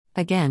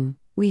Again,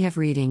 we have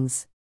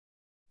readings.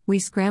 We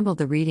scrambled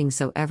the readings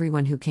so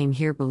everyone who came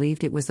here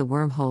believed it was the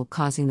wormhole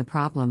causing the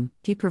problem,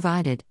 he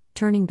provided,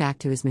 turning back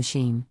to his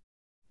machine.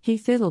 He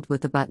fiddled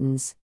with the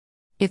buttons.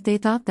 If they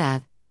thought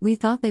that, we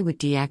thought they would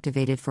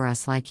deactivate it for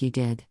us like you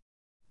did.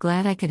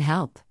 Glad I could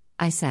help,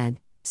 I said.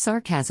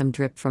 Sarcasm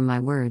dripped from my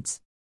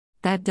words.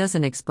 That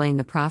doesn't explain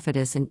the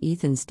prophetess and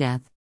Ethan's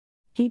death.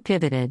 He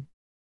pivoted.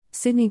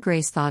 Sydney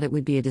Grace thought it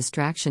would be a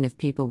distraction if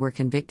people were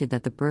convicted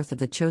that the birth of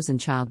the chosen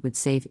child would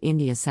save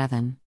India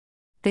 7.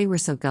 They were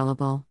so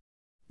gullible.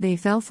 They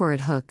fell for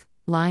it hook,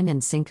 line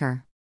and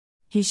sinker.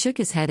 He shook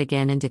his head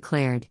again and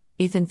declared,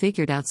 Ethan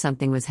figured out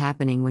something was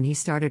happening when he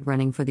started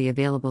running for the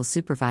available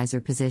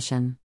supervisor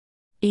position.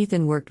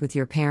 Ethan worked with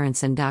your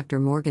parents and Dr.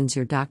 Morgan's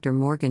your Dr.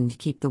 Morgan to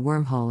keep the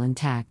wormhole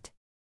intact.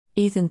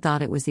 Ethan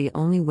thought it was the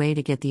only way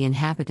to get the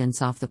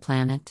inhabitants off the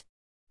planet.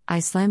 I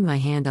slammed my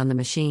hand on the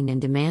machine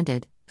and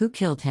demanded, who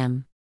killed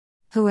him?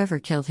 Whoever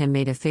killed him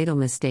made a fatal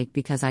mistake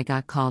because I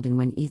got called in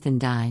when Ethan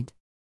died.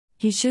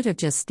 He should have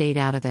just stayed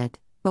out of it,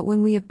 but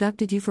when we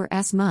abducted you for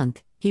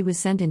S-month, he was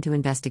sent into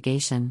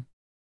investigation.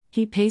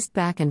 He paced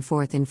back and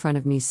forth in front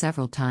of me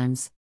several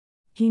times.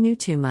 He knew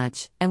too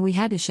much, and we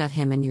had to shut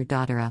him and your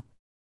daughter up.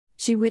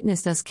 She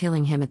witnessed us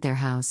killing him at their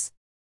house.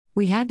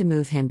 We had to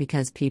move him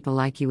because people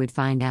like you would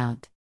find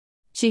out.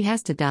 She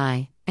has to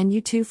die, and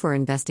you too for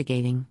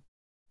investigating.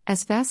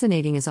 As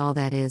fascinating as all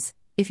that is,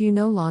 if you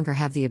no longer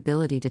have the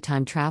ability to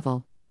time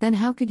travel, then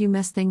how could you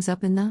mess things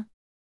up in the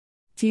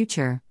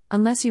future,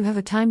 unless you have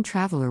a time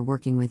traveler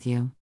working with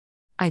you?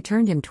 I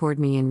turned him toward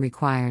me and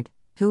required,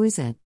 who is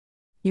it?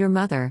 Your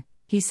mother,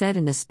 he said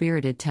in a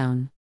spirited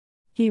tone.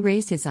 He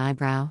raised his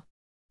eyebrow.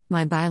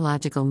 My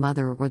biological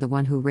mother or the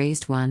one who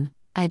raised one,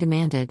 I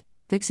demanded,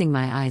 fixing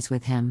my eyes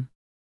with him.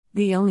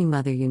 The only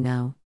mother you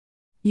know.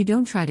 You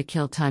don't try to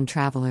kill time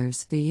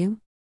travelers, do you?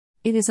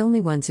 It is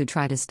only ones who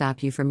try to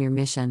stop you from your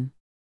mission.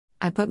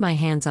 I put my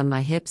hands on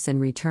my hips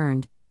and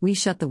returned, we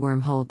shut the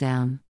wormhole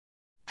down.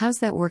 How's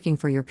that working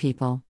for your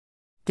people?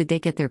 Did they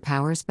get their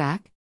powers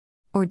back?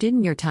 Or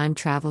didn't your time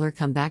traveler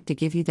come back to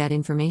give you that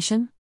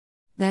information?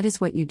 That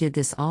is what you did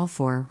this all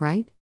for,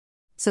 right?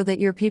 So that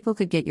your people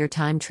could get your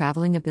time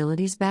traveling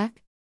abilities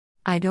back?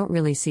 I don't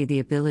really see the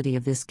ability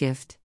of this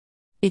gift.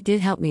 It did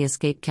help me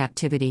escape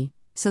captivity,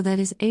 so that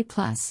is A+.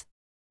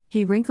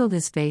 He wrinkled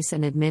his face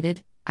and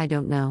admitted, I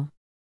don't know.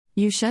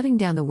 You shutting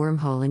down the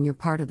wormhole in your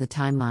part of the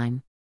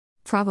timeline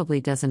probably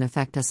doesn't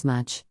affect us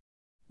much.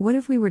 What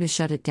if we were to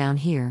shut it down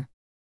here?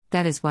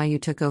 That is why you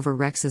took over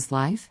Rex's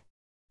life?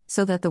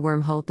 So that the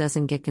wormhole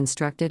doesn't get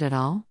constructed at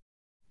all?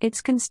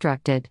 It's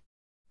constructed.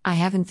 I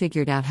haven't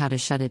figured out how to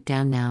shut it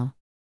down now.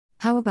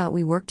 How about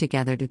we work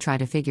together to try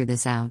to figure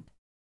this out?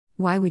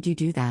 Why would you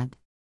do that?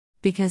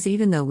 Because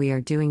even though we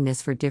are doing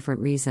this for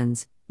different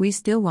reasons, we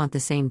still want the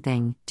same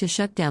thing, to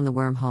shut down the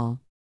wormhole.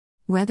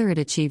 Whether it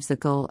achieves the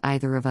goal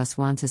either of us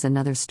wants is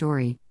another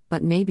story,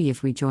 but maybe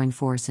if we join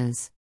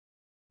forces.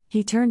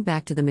 He turned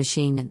back to the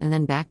machine and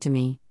then back to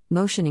me,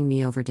 motioning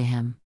me over to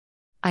him.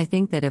 I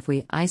think that if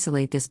we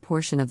isolate this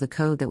portion of the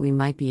code that we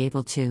might be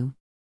able to.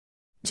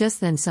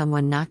 Just then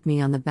someone knocked me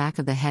on the back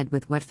of the head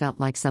with what felt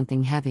like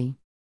something heavy.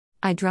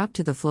 I dropped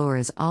to the floor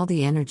as all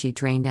the energy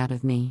drained out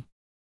of me.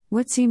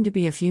 What seemed to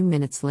be a few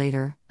minutes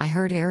later, I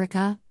heard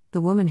Erica,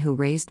 the woman who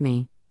raised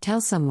me,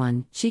 tell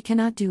someone, she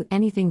cannot do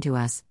anything to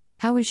us.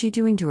 How is she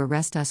doing to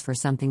arrest us for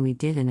something we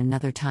did in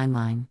another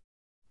timeline?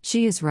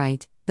 She is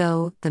right,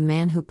 though, the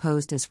man who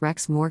posed as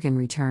Rex Morgan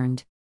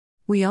returned.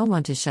 We all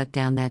want to shut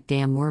down that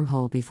damn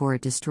wormhole before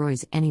it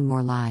destroys any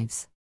more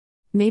lives.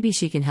 Maybe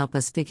she can help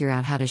us figure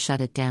out how to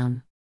shut it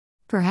down.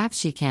 Perhaps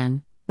she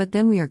can, but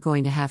then we are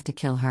going to have to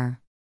kill her.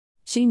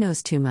 She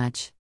knows too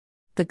much.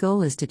 The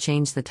goal is to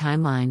change the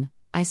timeline,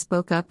 I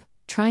spoke up,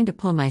 trying to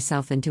pull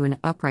myself into an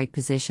upright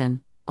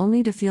position,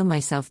 only to feel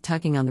myself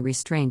tugging on the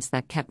restraints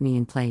that kept me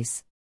in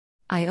place.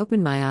 I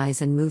opened my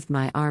eyes and moved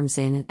my arms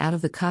in and out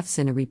of the cuffs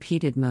in a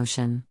repeated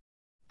motion.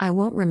 I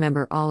won't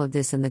remember all of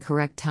this in the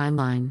correct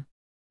timeline.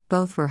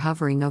 Both were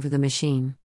hovering over the machine.